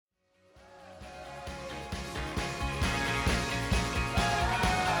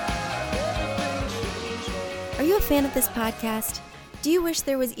you a fan of this podcast? Do you wish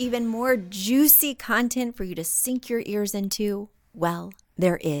there was even more juicy content for you to sink your ears into? Well,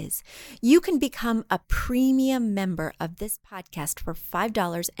 there is. You can become a premium member of this podcast for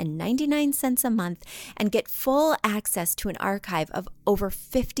 $5.99 a month and get full access to an archive of over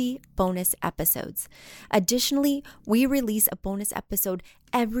 50 bonus episodes. Additionally, we release a bonus episode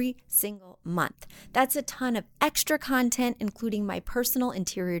every single month. That's a ton of extra content, including my personal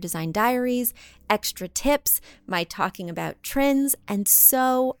interior design diaries, extra tips, my talking about trends, and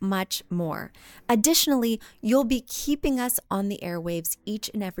so much more. Additionally, you'll be keeping us on the airwaves each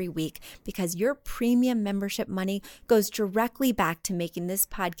and every week because your premium membership money goes directly back to making this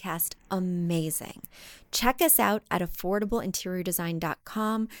podcast amazing. Check us out at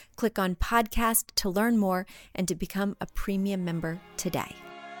affordableinteriordesign.com. Click on podcast to learn more and to become a premium member today.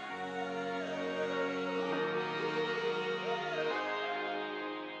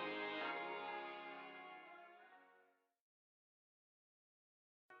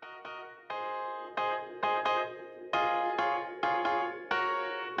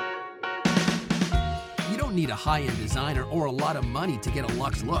 You don't need a high-end designer or a lot of money to get a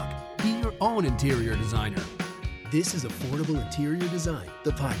luxe look. Be your own interior designer. This is Affordable Interior Design,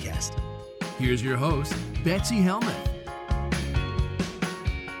 the podcast. Here's your host, Betsy Helmuth.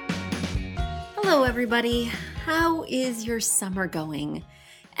 Hello, everybody. How is your summer going?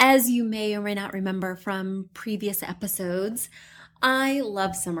 As you may or may not remember from previous episodes, I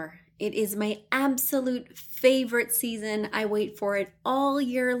love summer. It is my absolute favorite season. I wait for it all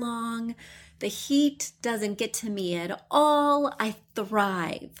year long. The heat doesn't get to me at all. I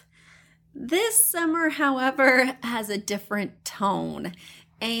thrive. This summer, however, has a different tone,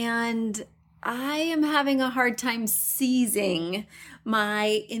 and I am having a hard time seizing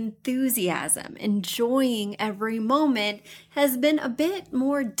my enthusiasm. Enjoying every moment has been a bit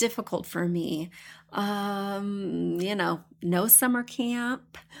more difficult for me. No summer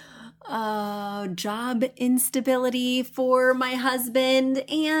camp. Job instability for my husband,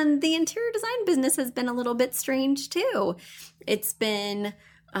 and the interior design business has been a little bit strange too. It's been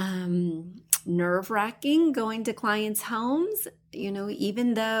nerve-wracking going to clients' homes.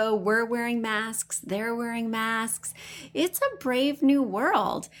 Even though we're wearing masks, they're wearing masks, it's a brave new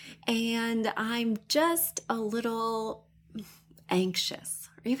world, and I'm just a little anxious.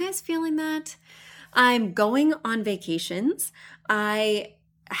 Are you guys feeling that? I'm going on vacations. I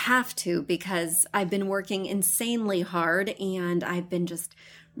have to because I've been working insanely hard and I've been just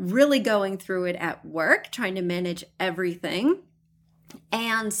really going through it at work, trying to manage everything.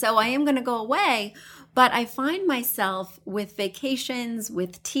 And so I am going to go away, but I find myself with vacations,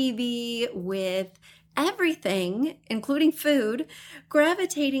 with TV, with everything, including food,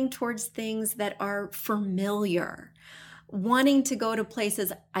 gravitating towards things that are familiar, wanting to go to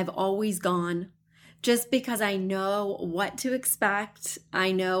places I've always gone. Just because I know what to expect,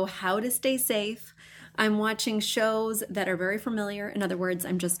 I know how to stay safe. I'm watching shows that are very familiar. In other words,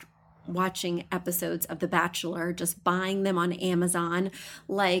 I'm just watching episodes of The Bachelor, just buying them on Amazon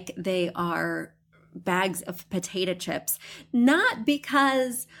like they are bags of potato chips. Not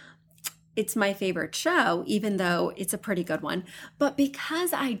because it's my favorite show, even though it's a pretty good one, but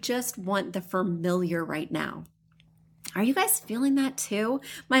because I just want the familiar right now. Are you guys feeling that too?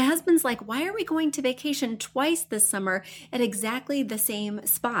 My husband's like, why are we going to vacation twice this summer at exactly the same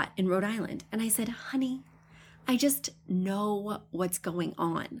spot in Rhode Island? And I said, honey, I just know what's going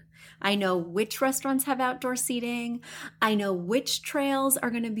on. I know which restaurants have outdoor seating. I know which trails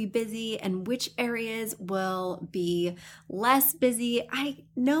are going to be busy and which areas will be less busy. I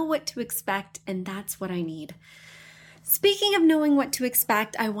know what to expect, and that's what I need. Speaking of knowing what to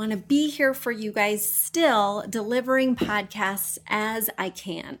expect, I want to be here for you guys still, delivering podcasts as I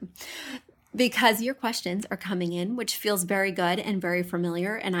can, because your questions are coming in, which feels very good and very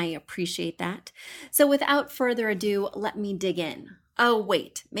familiar, and I appreciate that. So without further ado, let me dig in. Oh,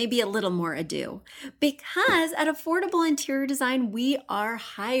 wait, maybe a little more ado, because at Affordable Interior Design, we are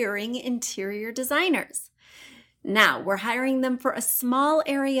hiring interior designers. Now, we're hiring them for a small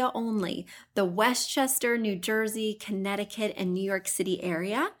area only, the Westchester, New Jersey, Connecticut, and New York City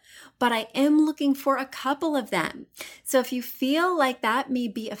area, but I am looking for a couple of them. So if you feel like that may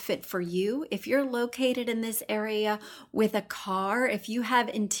be a fit for you, if you're located in this area with a car, if you have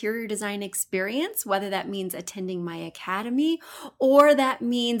interior design experience, whether that means attending my academy or that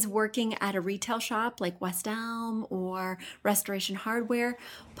means working at a retail shop like West Elm or Restoration Hardware,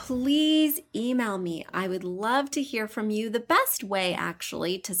 please email me. I would love love to hear from you. The best way,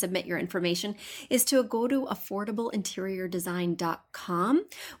 actually, to submit your information is to go to affordableinteriordesign.com.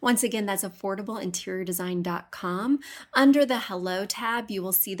 Once again, that's affordableinteriordesign.com. Under the Hello tab, you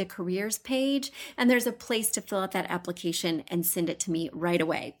will see the careers page, and there's a place to fill out that application and send it to me right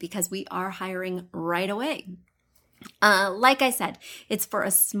away because we are hiring right away. Like I said, it's for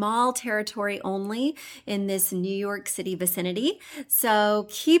a small territory only in this New York City vicinity. So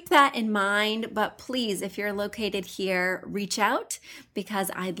keep that in mind. But please, if you're located here, reach out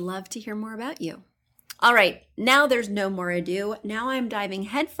because I'd love to hear more about you. All right, now there's no more ado. Now I'm diving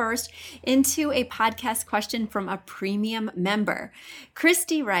headfirst into a podcast question from a premium member.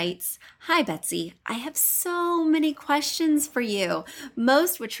 Christy writes, "Hi, Betsy. I have so many questions for you,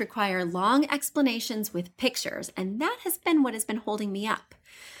 most which require long explanations with pictures, and that has been what has been holding me up.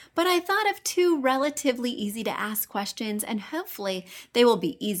 But I thought of two relatively easy to ask questions, and hopefully they will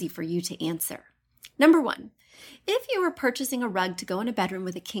be easy for you to answer. Number one, if you were purchasing a rug to go in a bedroom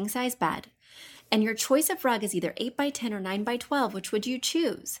with a king-size bed, and your choice of rug is either 8x10 or 9x12, which would you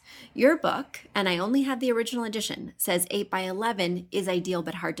choose? Your book, and I only have the original edition, says 8x11 is ideal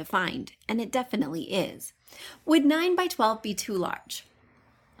but hard to find, and it definitely is. Would 9x12 be too large?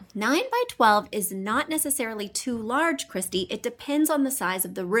 9x12 is not necessarily too large, Christy. It depends on the size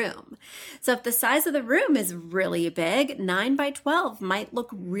of the room. So if the size of the room is really big, 9x12 might look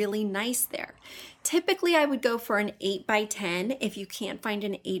really nice there. Typically, I would go for an 8x10 if you can't find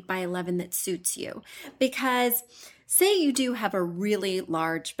an 8x11 that suits you, because say you do have a really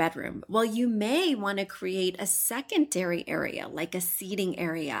large bedroom. Well, you may want to create a secondary area, like a seating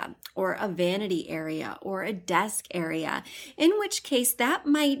area or a vanity area or a desk area, in which case that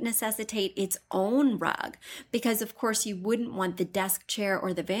might necessitate its own rug because, of course, you wouldn't want the desk chair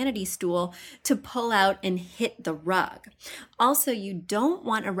or the vanity stool to pull out and hit the rug. Also, you don't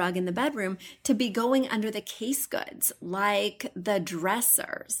want a rug in the bedroom to be going under the case goods, like the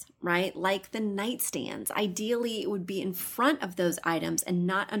dressers, right? Like the nightstands. Ideally, it would be in front of those items and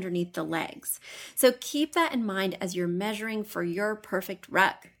not underneath the legs. So keep that in mind as you're measuring for your perfect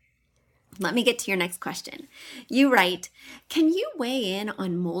rug. Let me get to your next question. You write, "Can you weigh in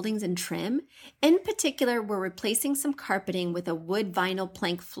on moldings and trim? In particular, we're replacing some carpeting with a wood vinyl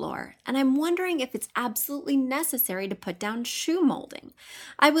plank floor, and I'm wondering if it's absolutely necessary to put down shoe molding.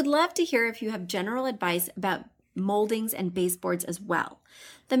 I would love to hear if you have general advice about moldings and baseboards as well.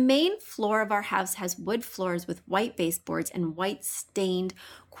 The main floor of our house has wood floors with white baseboards and white stained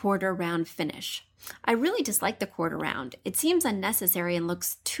quarter round finish. I really dislike the quarter round. It seems unnecessary and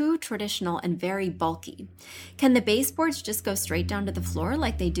looks too traditional and very bulky. Can the baseboards just go straight down to the floor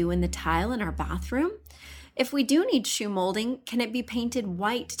like they do in the tile in our bathroom? If we do need shoe molding, can it be painted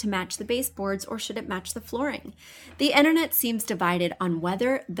white to match the baseboards or should it match the flooring? The internet seems divided on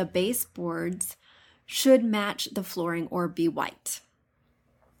whether the baseboards should match the flooring or be white."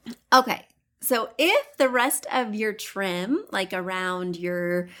 Okay, so if the rest of your trim, like around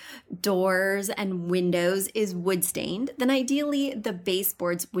your doors and windows, is wood stained, then ideally the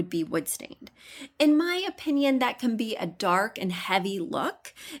baseboards would be wood stained. In my opinion, that can be a dark and heavy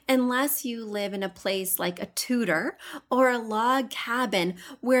look unless you live in a place like a Tudor or a log cabin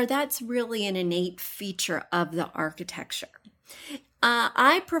where that's really an innate feature of the architecture.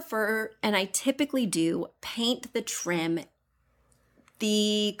 I prefer, and I typically do, paint the trim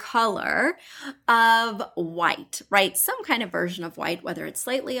the color of white, right? Some kind of version of white, whether it's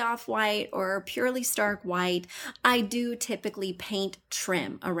slightly off-white or purely stark white. I do typically paint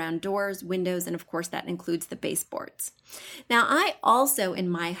trim around doors, windows, and of course that includes the baseboards. Now, I also in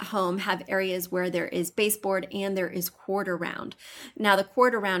my home have areas where there is baseboard and there is quarter round. Now, the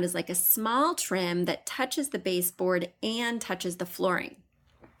quarter round is like a small trim that touches the baseboard and touches the flooring.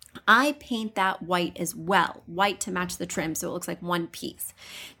 I paint that white as well, white to match the trim so it looks like one piece.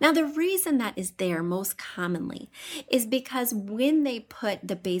 Now, the reason that is there most commonly is because when they put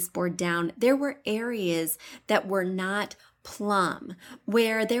the baseboard down, there were areas that were not plumb,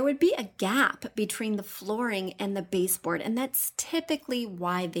 where there would be a gap between the flooring and the baseboard, and that's typically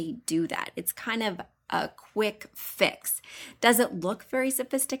why they do that. It's kind of a quick fix. Does it look very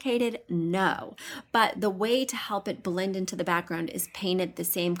sophisticated? No. But the way to help it blend into the background is paint it the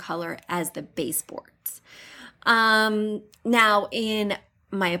same color as the baseboards. Now, in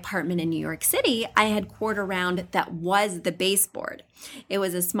my apartment in New York City, I had quarter round that was the baseboard. It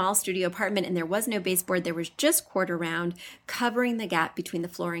was a small studio apartment and there was no baseboard. There was just quarter round covering the gap between the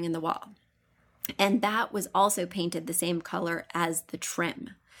flooring and the wall. And that was also painted the same color as the trim.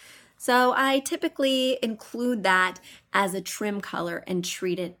 So I typically include that as a trim color and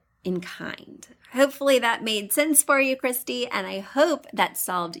treat it in kind. Hopefully that made sense for you, Christy, and I hope that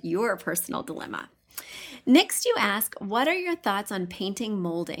solved your personal dilemma. Next, you ask, what are your thoughts on painting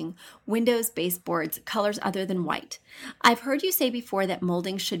molding, windows, baseboards, colors other than white? I've heard you say before that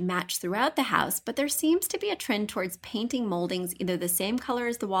molding should match throughout the house, but there seems to be a trend towards painting moldings either the same color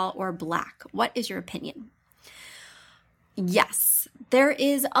as the wall or black. What is your opinion? Yes, there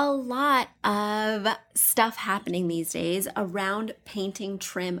is a lot of stuff happening these days around painting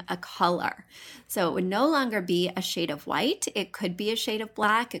trim a color. So it would no longer be a shade of white. It could be a shade of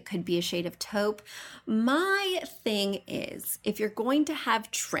black. It could be a shade of taupe. My thing is, if you're going to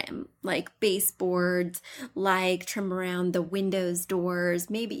have trim, like baseboards, like trim around the windows, doors,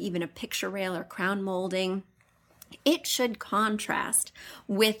 maybe even a picture rail or crown molding, it should contrast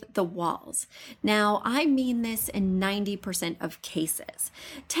with the walls. Now, I mean this in 90% of cases.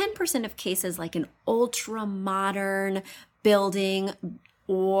 10% of cases, like an ultra modern building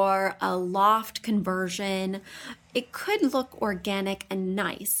or a loft conversion, it could look organic and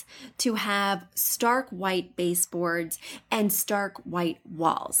nice to have stark white baseboards and stark white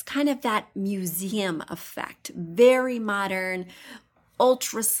walls, kind of that museum effect, very modern,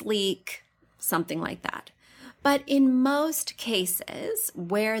 ultra sleek, something like that. But in most cases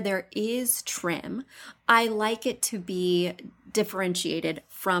where there is trim, I like it to be differentiated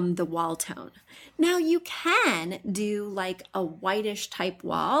from the wall tone. Now you can do like a whitish type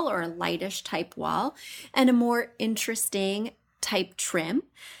wall or a lightish type wall and a more interesting type trim.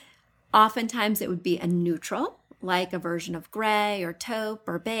 Oftentimes it would be a neutral, like a version of gray or taupe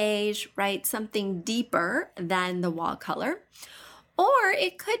or beige, right? Something deeper than the wall color. Or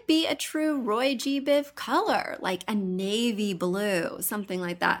it could be a true Roy G. Biv color, like a navy blue, something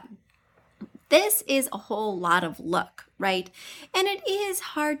like that. This is a whole lot of look, right? And it is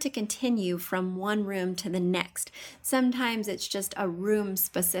hard to continue from one room to the next. Sometimes it's just a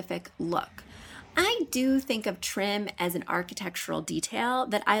room-specific look. I do think of trim as an architectural detail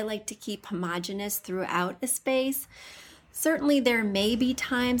that I like to keep homogeneous throughout a space. Certainly, there may be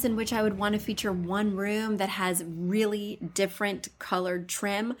times in which I would want to feature one room that has really different colored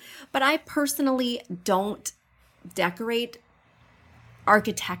trim, but I personally don't decorate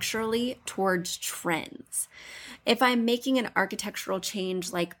architecturally towards trends. If I'm making an architectural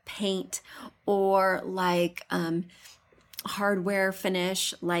change like paint or like hardware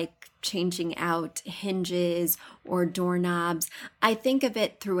finish, like changing out hinges or doorknobs, I think of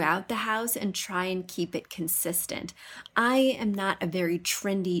it throughout the house and try and keep it consistent. I am not a very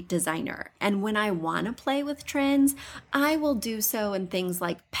trendy designer, and when I want to play with trends, I will do so in things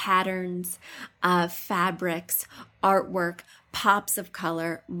like patterns, fabrics, artwork, pops of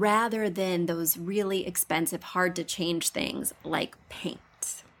color, rather than those really expensive, hard to change things like paint.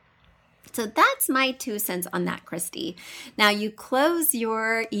 So that's my 2 cents on that, Christy. Now you close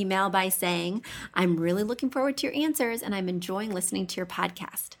your email by saying, I'm really looking forward to your answers and I'm enjoying listening to your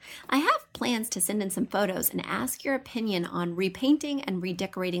podcast. I have plans to send in some photos and ask your opinion on repainting and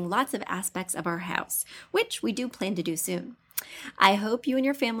redecorating lots of aspects of our house, which we do plan to do soon. I hope you and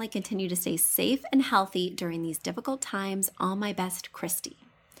your family continue to stay safe and healthy during these difficult times. All my best, Christy.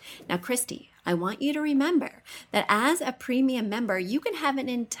 Now, Christy, I want you to remember that as a premium member, you can have an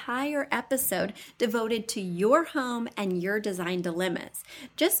entire episode devoted to your home and your design dilemmas.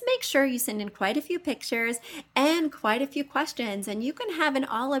 Just make sure you send in quite a few pictures and quite a few questions, and you can have an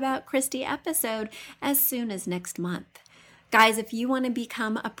All About Christy episode as soon as next month. Guys, if you want to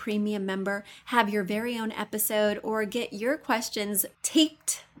become a premium member, have your very own episode, or get your questions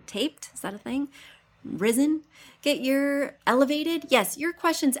taped, is that a thing? Risen? Get your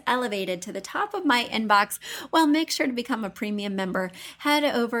questions elevated to the top of my inbox. Well, make sure to become a premium member. Head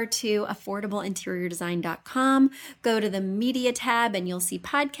over to affordableinteriordesign.com, go to the media tab, and you'll see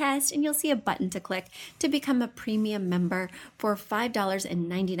podcast, and you'll see a button to click to become a premium member for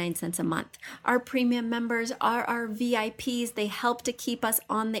 $5.99 a month. Our premium members are our VIPs. They help to keep us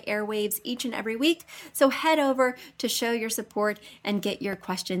on the airwaves each and every week. So head over to show your support and get your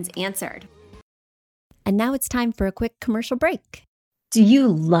questions answered. And now it's time for a quick commercial break. Do you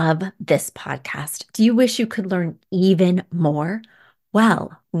love this podcast? Do you wish you could learn even more?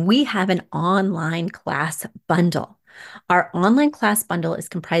 Well, we have an online class bundle. Our online class bundle is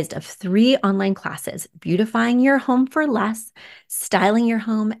comprised of 3 online classes: beautifying your home for less, styling your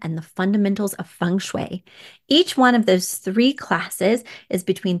home, and the fundamentals of feng shui. Each one of those 3 classes is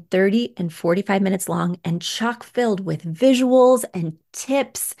between 30 and 45 minutes long and chock filled with visuals and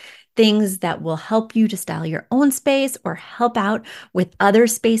tips, things that will help you to style your own space or help out with other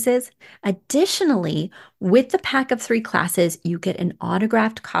spaces. Additionally, with the pack of 3 classes, you get an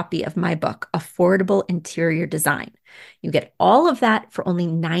autographed copy of my book, Affordable Interior Design. You get all of that for only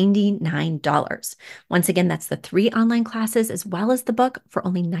 $99. Once again, that's the 3 online classes as well well as the book for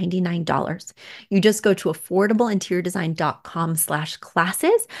only $99. You just go to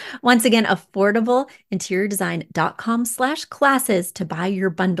affordableinteriordesign.com/classes. Once again, affordableinteriordesign.com/classes to buy your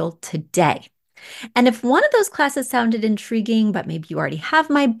bundle today. And if one of those classes sounded intriguing, but maybe you already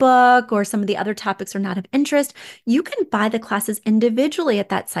have my book or some of the other topics are not of interest, you can buy the classes individually at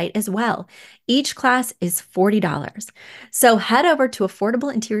that site as well. Each class is $40. So head over to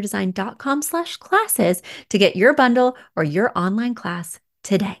affordableinteriordesign.com/classes to get your bundle or your online class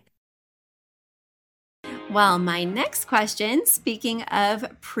today. Well, my next question, speaking of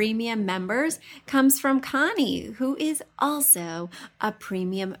premium members, comes from Connie, who is also a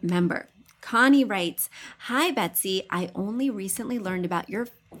premium member. Connie writes, "Hi, Betsy. I only recently learned about your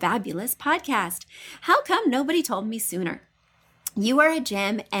fabulous podcast. How come nobody told me sooner? You are a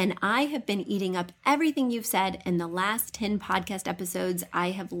gem, and I have been eating up everything you've said in the last 10 podcast episodes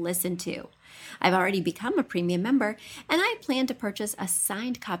I have listened to. I've already become a premium member, and I plan to purchase a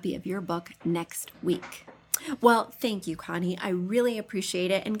signed copy of your book next week." Well, thank you, Connie. I really appreciate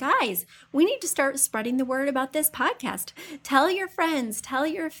it. And guys, we need to start spreading the word about this podcast. Tell your friends, tell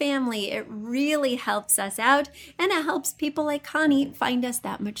your family. It really helps us out, and it helps people like Connie find us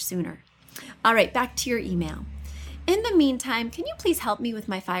that much sooner. All right, back to your email. In the meantime, can you please help me with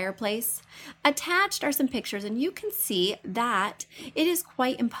my fireplace? Attached are some pictures, and you can see that it is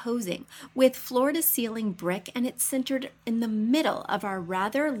quite imposing with floor-to-ceiling brick, and it's centered in the middle of our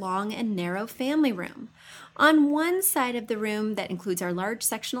rather long and narrow family room. On one side of the room that includes our large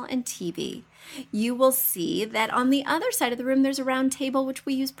sectional and TV, you will see that on the other side of the room there's a round table which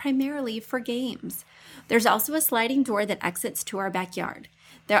we use primarily for games. There's also a sliding door that exits to our backyard.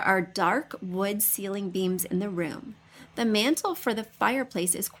 There are dark wood ceiling beams in the room. The mantel for the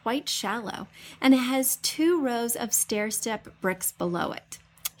fireplace is quite shallow, and it has 2 rows of stair-step bricks below it.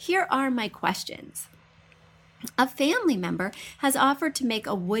 Here are my questions. A family member has offered to make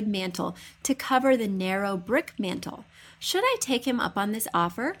a wood mantel to cover the narrow brick mantel. Should I take him up on this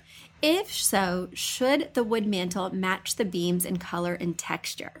offer? If so, should the wood mantel match the beams in color and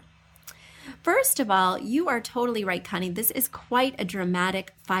texture? First of all, you are totally right, Connie. This is quite a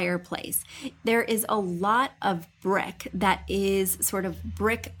dramatic fireplace. There is a lot of brick that is sort of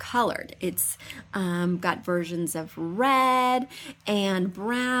brick colored. It's got versions of red and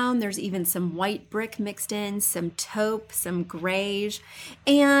brown. There's even some white brick mixed in, some taupe, some grayish,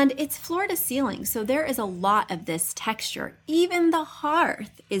 and it's floor to ceiling. So there is a lot of this texture. Even the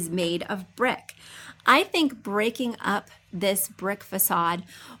hearth is made of brick. I think breaking up this brick facade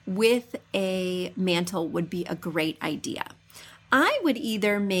with a mantle would be a great idea. I would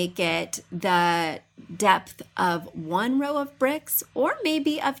either make it the depth of 1 row of bricks or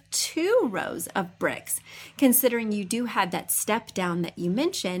maybe of 2 rows of bricks, considering you do have that step down that you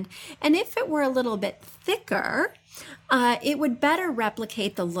mentioned. And if it were a little bit thicker, it would better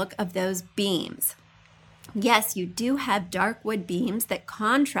replicate the look of those beams. Yes, you do have dark wood beams that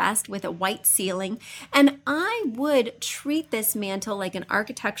contrast with a white ceiling, and I would treat this mantle like an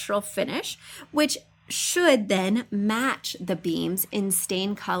architectural finish, which should then match the beams in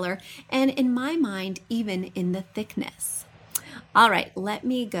stain color and, in my mind, even in the thickness. All right, let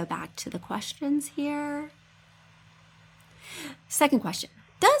me go back to the questions here. Second question.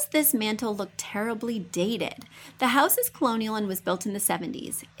 Does this mantle look terribly dated? The house is colonial and was built in the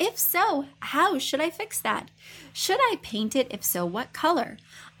 70s. If so, how should I fix that? Should I paint it? If so, what color?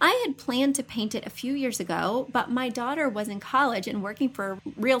 I had planned to paint it a few years ago, but my daughter was in college and working for a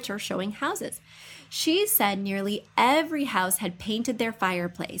realtor showing houses. She said nearly every house had painted their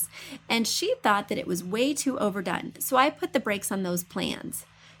fireplace, and she thought that it was way too overdone, so I put the brakes on those plans.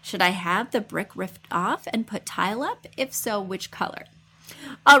 Should I have the brick ripped off and put tile up? If so, which color?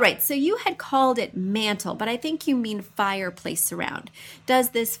 All right, so you had called it mantle, but I think you mean fireplace surround. Does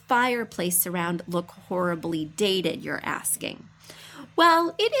this fireplace surround look horribly dated, you're asking?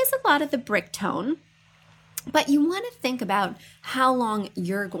 Well, it is a lot of the brick tone, but you want to think about how long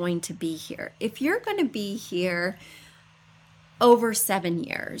you're going to be here. If you're going to be here over 7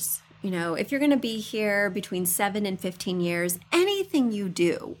 years, if you're going to be here between 7 and 15 years, anything you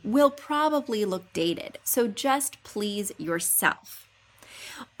do will probably look dated. So just please yourself.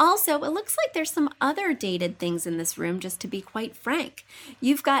 Also, it looks like there's some other dated things in this room, just to be quite frank.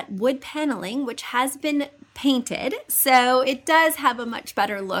 You've got wood paneling, which has been painted, so it does have a much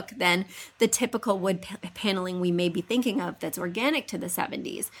better look than the typical wood paneling we may be thinking of that's organic to the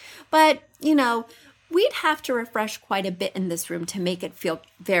 70s. But, we'd have to refresh quite a bit in this room to make it feel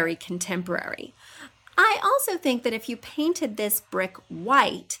very contemporary. I also think that if you painted this brick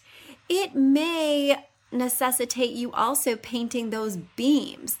white, it may necessitate you also painting those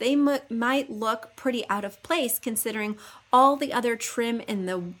beams. They might look pretty out of place considering all the other trim in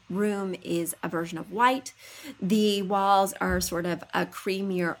the room is a version of white. The walls are sort of a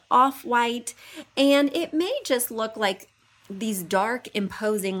creamier off-white, and it may just look like these dark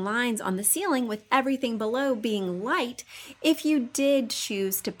imposing lines on the ceiling with everything below being light if you did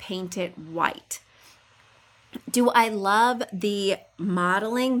choose to paint it white. Do I love the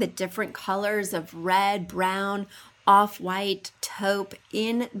modeling, the different colors of red, brown, off-white, taupe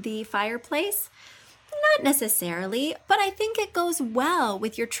in the fireplace? Not necessarily, but I think it goes well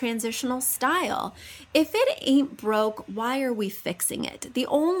with your transitional style. If it ain't broke, why are we fixing it? The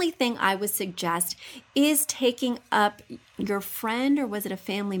only thing I would suggest is taking up your friend, or was it a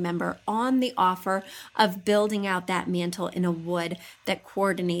family member, on the offer of building out that mantle in a wood that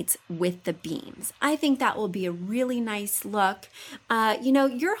coordinates with the beams. I think that will be a really nice look.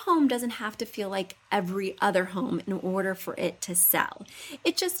 Your home doesn't have to feel like every other home in order for it to sell.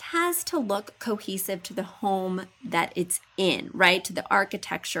 It just has to look cohesive to the home that it's in, right? To the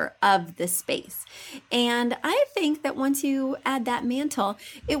architecture of the space. And I think that once you add that mantle,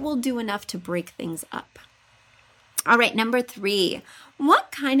 it will do enough to break things up. All right, number 3,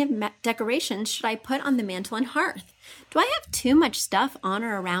 what kind of decorations should I put on the mantle and hearth? Do I have too much stuff on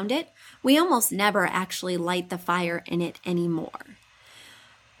or around it? We almost never actually light the fire in it anymore.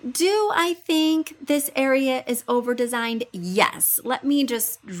 Do I think this area is over-designed? Yes. Let me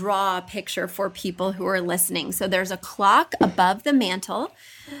just draw a picture for people who are listening. So there's a clock above the mantle.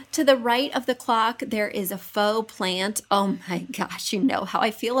 To the right of the clock, there is a faux plant. Oh my gosh, you know how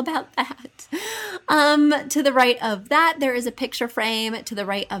I feel about that. To the right of that, there is a picture frame. To the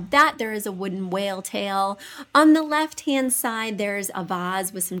right of that, there is a wooden whale tail. On the left-hand side, there's a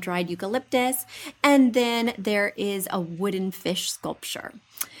vase with some dried eucalyptus. And then there is a wooden fish sculpture.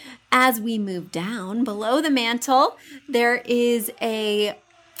 As we move down below the mantle, there is a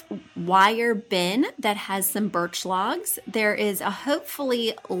wire bin that has some birch logs. There is a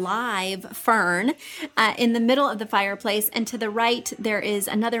hopefully live fern in the middle of the fireplace. And to the right, there is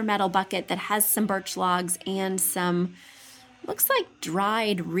another metal bucket that has some birch logs and some, looks like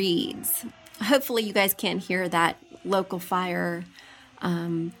dried reeds. Hopefully you guys can't hear that local firehouse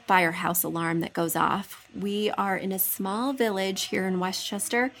alarm that goes off. We are in a small village here in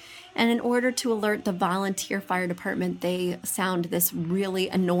Westchester, and in order to alert the volunteer fire department, they sound this really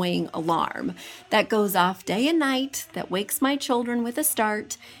annoying alarm that goes off day and night, that wakes my children with a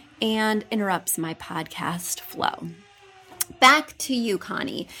start and interrupts my podcast flow. Back to you,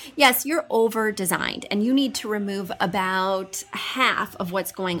 Connie. Yes, you're over-designed and you need to remove about half of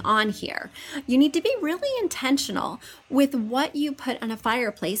what's going on here. You need to be really intentional with what you put on a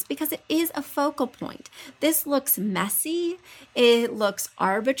fireplace because it is a focal point. This looks messy. It looks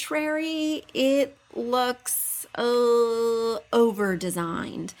arbitrary. It looks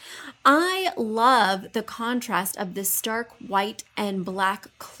over-designed. I love the contrast of this stark white and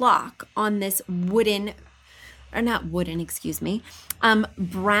black clock on this brown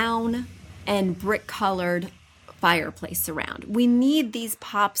and brick colored fireplace surround. We need these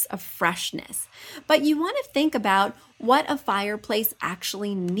pops of freshness, but you want to think about what a fireplace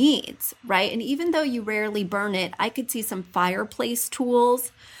actually needs, right? And even though you rarely burn it, I could see some fireplace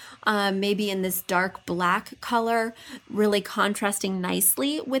tools, maybe in this dark black color, really contrasting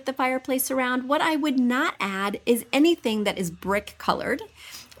nicely with the fireplace surround. What I would not add is anything that is brick colored,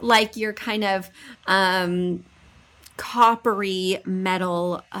 like your kind of, coppery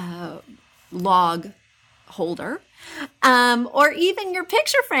metal log holder, or even your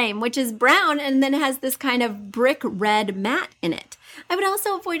picture frame, which is brown and then has this kind of brick red mat in it. I would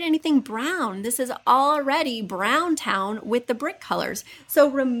also avoid anything brown. This is already brown town with the brick colors. So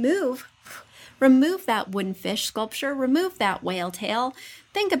remove that wooden fish sculpture, remove that whale tail,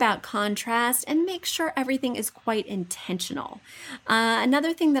 think about contrast, and make sure everything is quite intentional.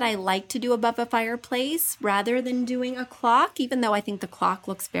 Another thing that I like to do above a fireplace, rather than doing a clock, even though I think the clock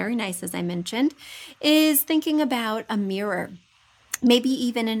looks very nice, as I mentioned, is thinking about a mirror. Maybe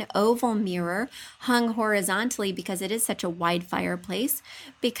even an oval mirror hung horizontally because it is such a wide fireplace.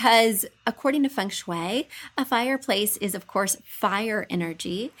 Because according to Feng Shui, a fireplace is, of course, fire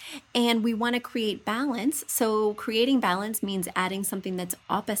energy, and we want to create balance. So creating balance means adding something that's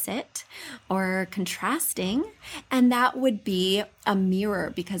opposite or contrasting, and that would be a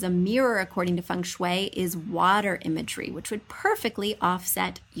mirror, because a mirror, according to Feng Shui, is water imagery, which would perfectly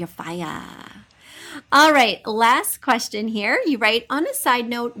offset your fire. All right, last question here. You write, on a side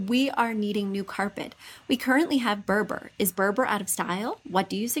note, we are needing new carpet. We currently have Berber. Is Berber out of style? What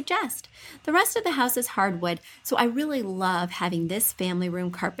do you suggest? The rest of the house is hardwood, so I really love having this family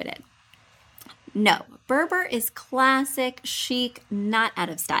room carpeted. No, Berber is classic, chic, not out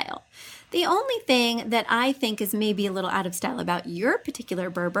of style. The only thing that I think is maybe a little out of style about your particular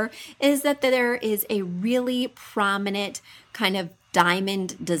Berber is that there is a really prominent kind of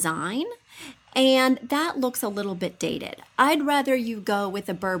diamond design, and that looks a little bit dated. I'd rather you go with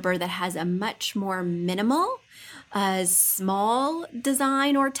a Berber that has a much more minimal, small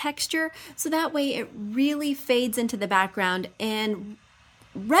design or texture, so that way it really fades into the background and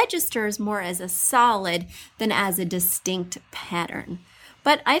registers more as a solid than as a distinct pattern.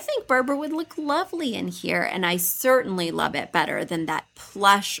 But I think Berber would look lovely in here, and I certainly love it better than that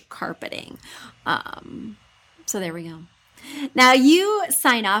plush carpeting. So there we go. Now you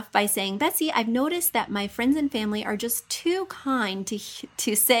sign off by saying, Betsy, I've noticed that my friends and family are just too kind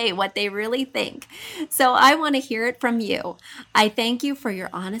to say what they really think. So I want to hear it from you. I thank you for your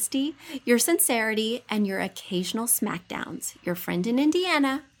honesty, your sincerity, and your occasional smackdowns. Your friend in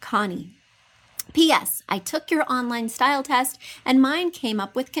Indiana, Connie. P.S. I took your online style test and mine came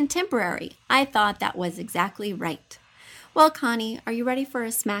up with contemporary. I thought that was exactly right. Well, Connie, are you ready for a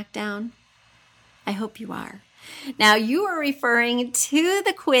smackdown? I hope you are. Now, you are referring to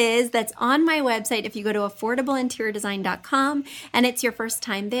the quiz that's on my website. If you go to affordableinteriordesign.com and it's your first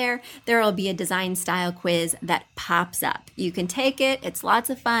time there, there will be a design style quiz that pops up. You can take it. It's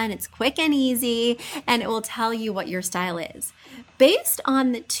lots of fun. It's quick and easy, and it will tell you what your style is. Based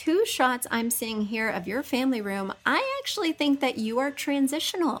on the 2 shots I'm seeing here of your family room, I actually think that you are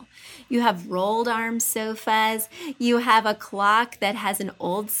transitional. You have rolled arm sofas. You have a clock that has an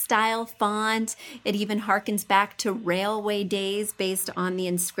old style font. It even harkens back to railway days based on the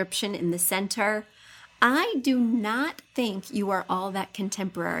inscription in the center. I do not think you are all that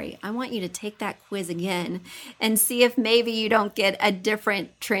contemporary. I want you to take that quiz again and see if maybe you don't get a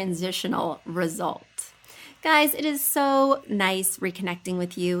different transitional result. Guys, it is so nice reconnecting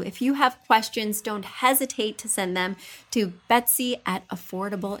with you. If you have questions, don't hesitate to send them to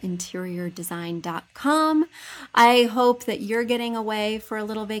betsy@affordableinteriordesign.com. I hope that you're getting away for a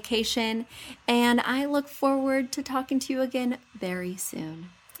little vacation, and I look forward to talking to you again very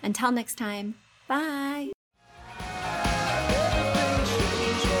soon. Until next time, bye.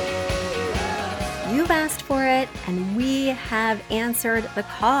 You've asked for it, and we have answered the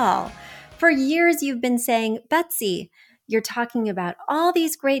call. For years, you've been saying, Betsy, you're talking about all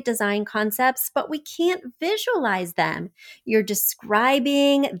these great design concepts, but we can't visualize them. You're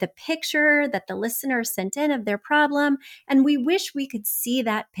describing the picture that the listener sent in of their problem, and we wish we could see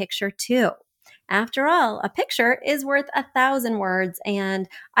that picture too. After all, a picture is worth 1,000 words, and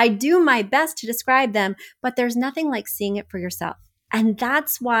I do my best to describe them, but there's nothing like seeing it for yourself. And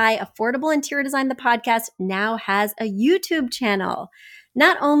that's why Affordable Interior Design, the podcast, now has a YouTube channel.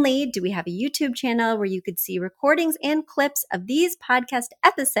 Not only do we have a YouTube channel where you could see recordings and clips of these podcast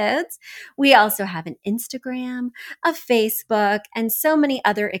episodes, we also have an Instagram, a Facebook, and so many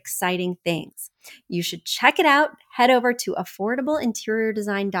other exciting things. You should check it out. Head over to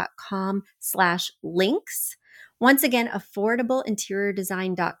affordableinteriordesign.com/links. Once again,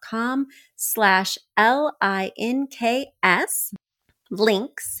 affordableinteriordesign.com/LINKS.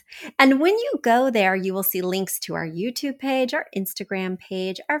 Links. And when you go there, you will see links to our YouTube page, our Instagram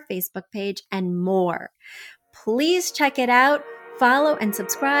page, our Facebook page, and more. Please check it out, follow and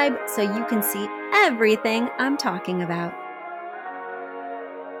subscribe so you can see everything I'm talking about.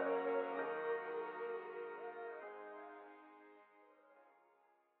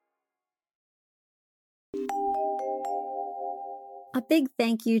 A big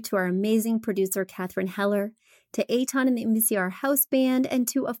thank you to our amazing producer, Catherine Heller, to Aton and the MCR House Band, and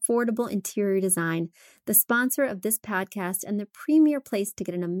to Affordable Interior Design, the sponsor of this podcast and the premier place to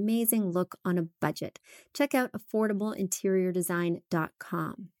get an amazing look on a budget. Check out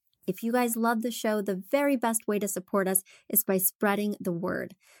affordableinteriordesign.com. If you guys love the show, the very best way to support us is by spreading the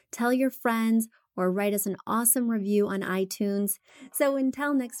word. tell your friends, or write us an awesome review on iTunes. So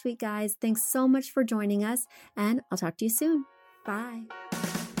until next week, guys, thanks so much for joining us, and I'll talk to you soon. Bye.